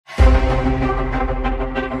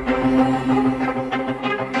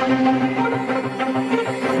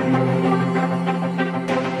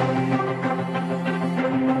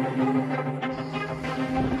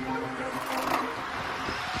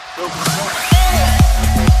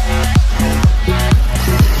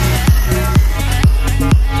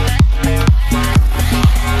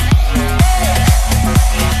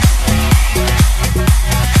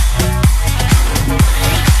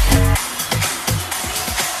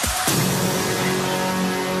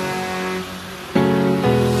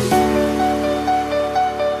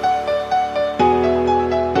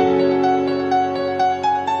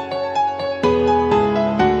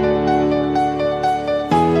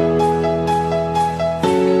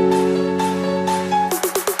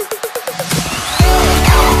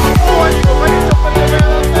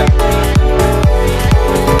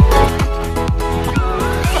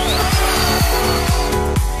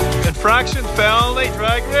Infraction penalty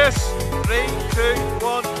drag race. 3, 2,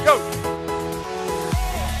 1, go!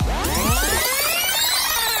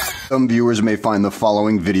 Some viewers may find the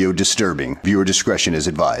following video disturbing. Viewer discretion is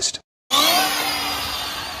advised.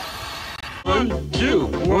 1, 2,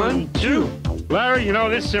 1, 2. Larry, you know,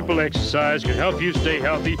 this simple exercise can help you stay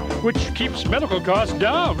healthy, which keeps medical costs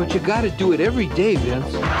down. But you gotta do it every day,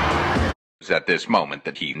 Vince. It was at this moment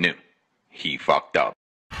that he knew. He fucked up.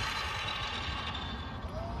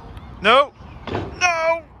 No!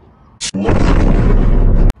 No!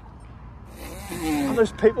 And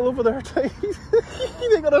there's people over there too.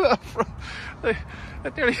 They got a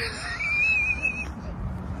nearly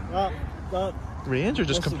that range are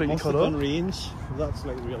just completely cut off. Range. That's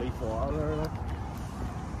like really far there. Like.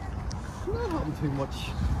 Not having too much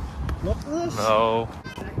luck with this. No.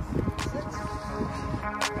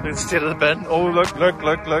 Look at the state of the bin. Oh look, look,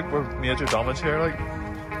 look, look. We're major damage here, like.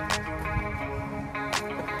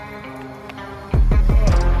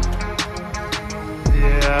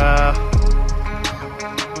 Yeah,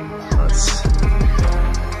 that's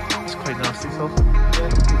quite nasty stuff.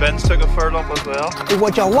 Ben's took a fur lump as well.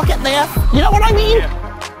 Would you look at there? You know what I mean? Yeah.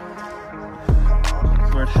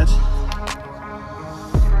 Where it hit.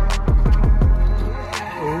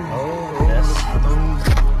 Oh, yes.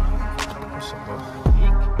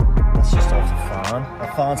 That's just off the fan. The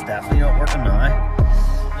fan's definitely not working now.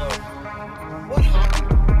 What happened?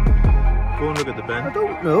 Go and look at the bin. I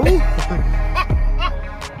don't know.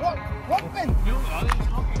 What bin?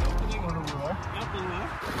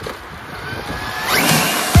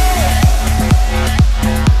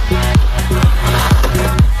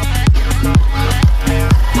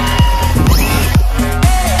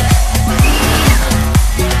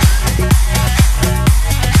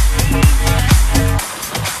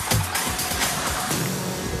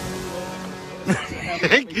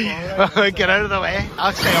 Get out of the way.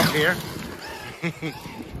 I'll stay up here.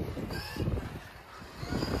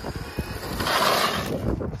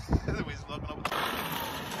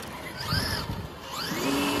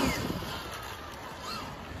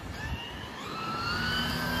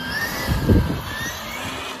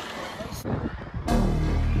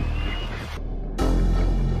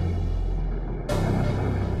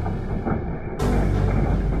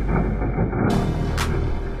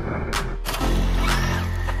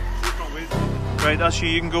 Right, that's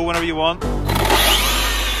you can go whenever you want. There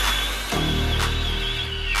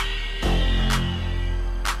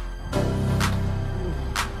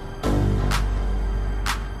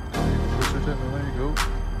you go.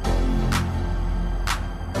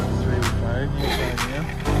 305, you sign in.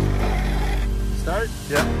 Start?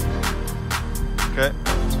 Yeah. Okay.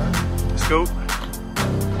 Let's go.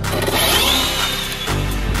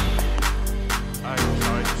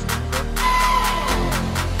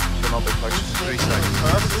 I'll be like 3 seconds.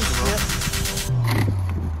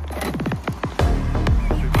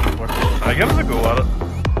 I give us a go at it.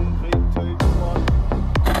 3, 2,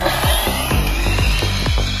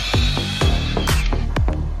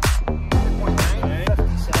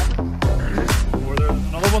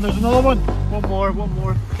 1. There's another one. One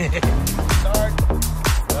more. Start.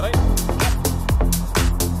 Ready?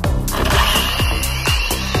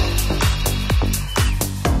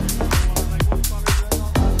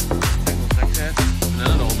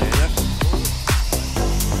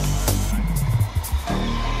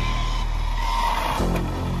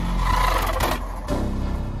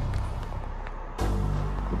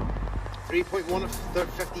 .1 of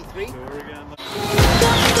 53.